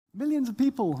Millions of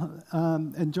people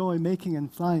enjoy making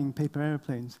and flying paper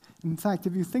airplanes. In fact,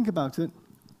 if you think about it,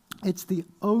 it's the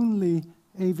only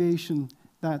aviation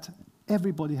that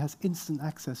everybody has instant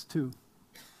access to.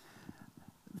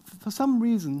 For some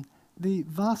reason, the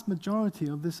vast majority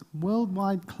of this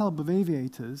worldwide club of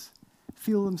aviators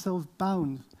feel themselves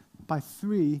bound by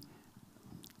 3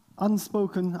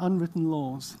 unspoken, unwritten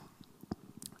laws.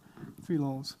 3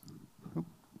 laws.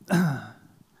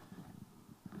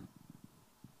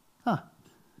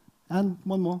 And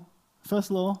one more.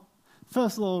 First law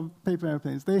of paper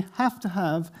airplanes. They have to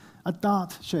have a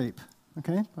dart shape,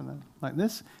 okay, like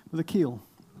this, with a keel.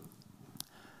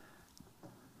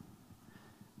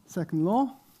 Second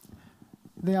law,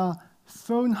 they are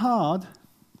thrown hard.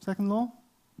 Second law,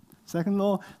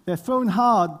 they're thrown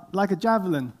hard like a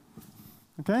javelin,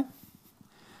 okay?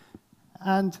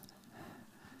 And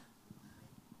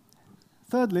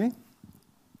thirdly,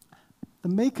 the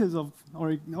makers of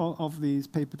these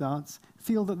paper darts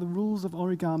feel that the rules of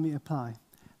origami apply.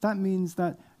 That means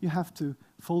that you have to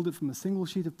fold it from a single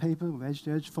sheet of paper with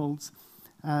edge-to-edge folds,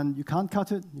 and you can't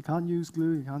cut it, you can't use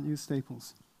glue, you can't use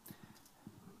staples.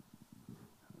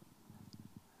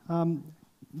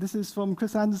 This is from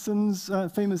Chris Anderson's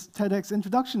famous TEDx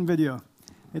introduction video.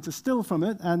 It's a still from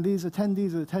it, and these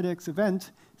attendees at the TEDx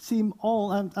event seem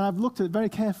all, and I've looked at it very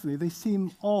carefully, they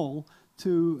seem all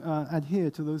to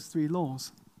adhere to those 3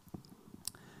 laws.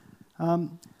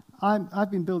 I've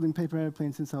been building paper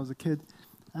airplanes since I was a kid,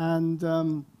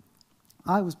 and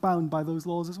I was bound by those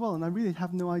laws as well, and I really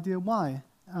have no idea why,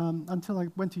 until I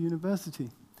went to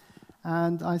university.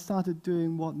 And I started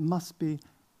doing what must be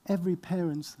every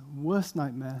parent's worst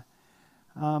nightmare.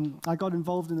 I got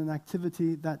involved in an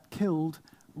activity that killed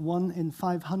 1 in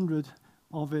 500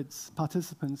 of its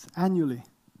participants annually,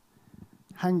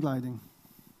 hang gliding.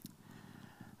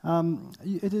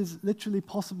 It is literally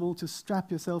possible to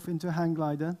strap yourself into a hang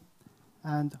glider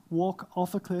and walk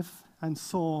off a cliff and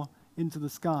soar into the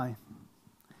sky.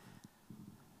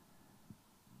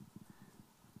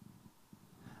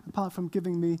 Apart from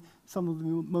giving me some of the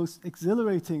most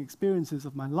exhilarating experiences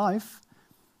of my life,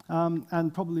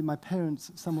 and probably my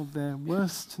parents some of their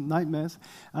worst nightmares,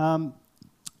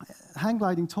 hang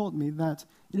gliding taught me that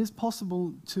it is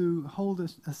possible to hold a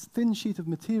thin sheet of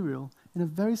material in a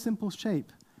very simple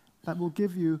shape that will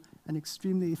give you an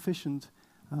extremely efficient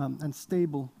and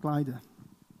stable glider.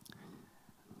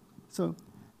 So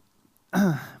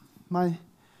my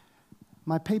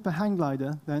paper hang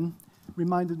glider then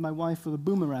reminded my wife of a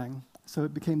boomerang, so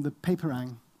it became the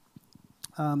paperang.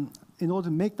 In order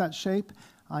to make that shape,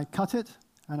 I cut it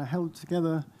and I held it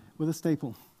together with a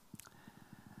staple.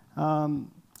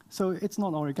 So it's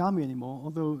not origami anymore,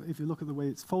 although if you look at the way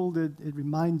it's folded, it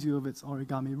reminds you of its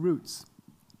origami roots.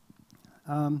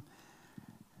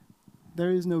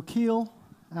 There is no keel,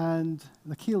 and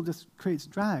the keel just creates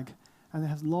drag, and it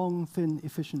has long, thin,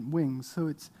 efficient wings, so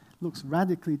it looks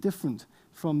radically different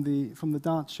from the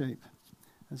dart shape,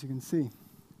 as you can see.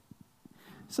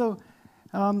 So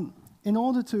in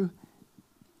order to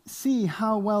see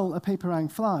how well a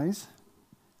paperang flies,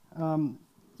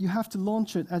 you have to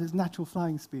launch it at its natural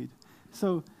flying speed.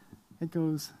 So it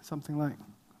goes something like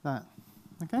that,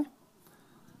 okay?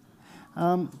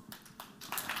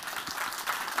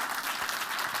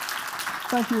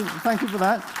 Thank you for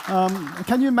that.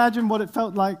 Can you imagine what it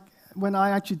felt like when I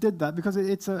actually did that? Because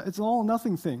it's an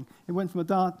all-nothing thing. It went from a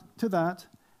dart to that,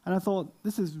 and I thought,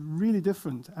 this is really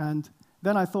different. And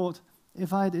then I thought,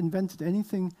 if I had invented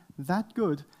anything that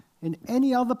good in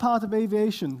any other part of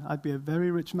aviation, I'd be a very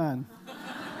rich man.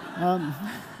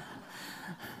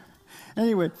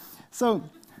 Anyway, so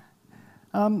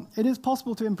it is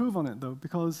possible to improve on it, though,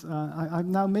 because I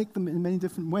now make them in many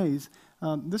different ways.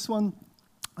 This one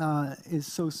is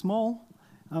so small.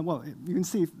 Well, you can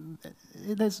see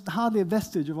there's hardly a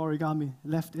vestige of origami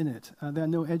left in it. There are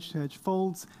no edge-to-edge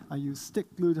folds. I use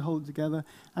stick glue to hold it together.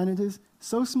 And it is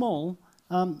so small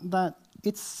that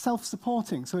it's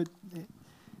self-supporting. So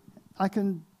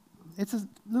it's a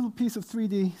little piece of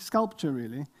 3D sculpture,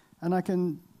 really, and I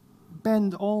can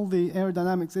bend all the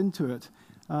aerodynamics into it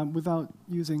without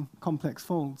using complex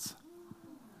folds.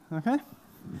 Okay?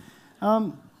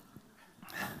 And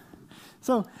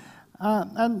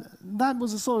that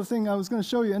was the sort of thing I was going to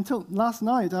show you. Until last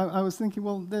night, I was thinking,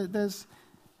 well, there's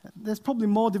probably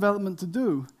more development to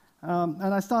do.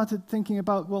 And I started thinking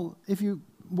about, well, if you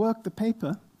work the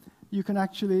paper, you can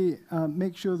actually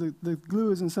make sure that the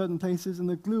glue is in certain places, and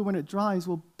the glue, when it dries,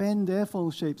 will bend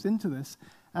airfoil shapes into this.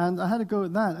 And I had a go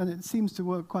at that, and it seems to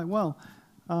work quite well.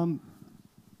 Well,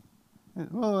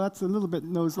 that's a little bit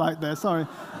nose-like there, sorry.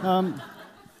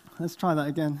 Let's try that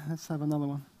again. Let's have another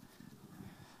one.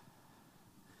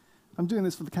 I'm doing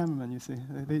this for the cameraman, you see.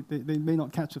 They may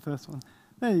not catch the first one.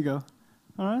 There you go.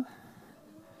 All right?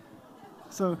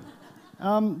 So,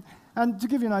 and to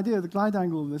give you an idea, the glide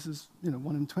angle of this is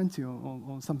 1 in 20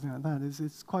 or something like that.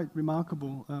 It's quite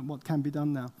remarkable what can be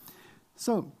done now.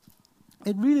 So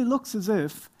it really looks as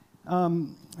if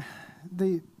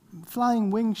the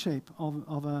flying wing shape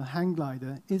of a hang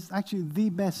glider is actually the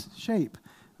best shape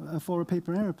for a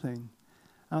paper airplane.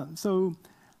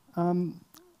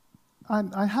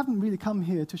 I haven't really come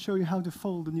here to show you how to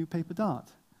fold a new paper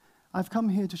dart. I've come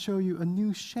here to show you a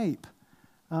new shape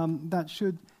that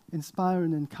should inspire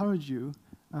and encourage you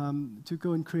to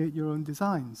go and create your own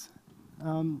designs.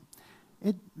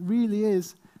 It really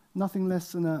is nothing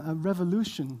less than a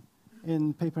revolution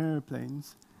in paper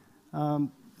airplanes. All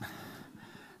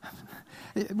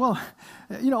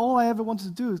I ever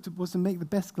wanted to do was to make the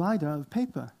best glider out of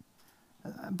paper.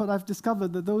 But I've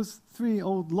discovered that those 3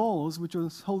 old laws, which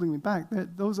was holding me back,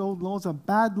 those old laws are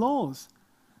bad laws.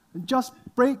 Just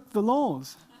break the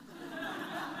laws.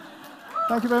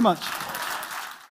 Thank you very much.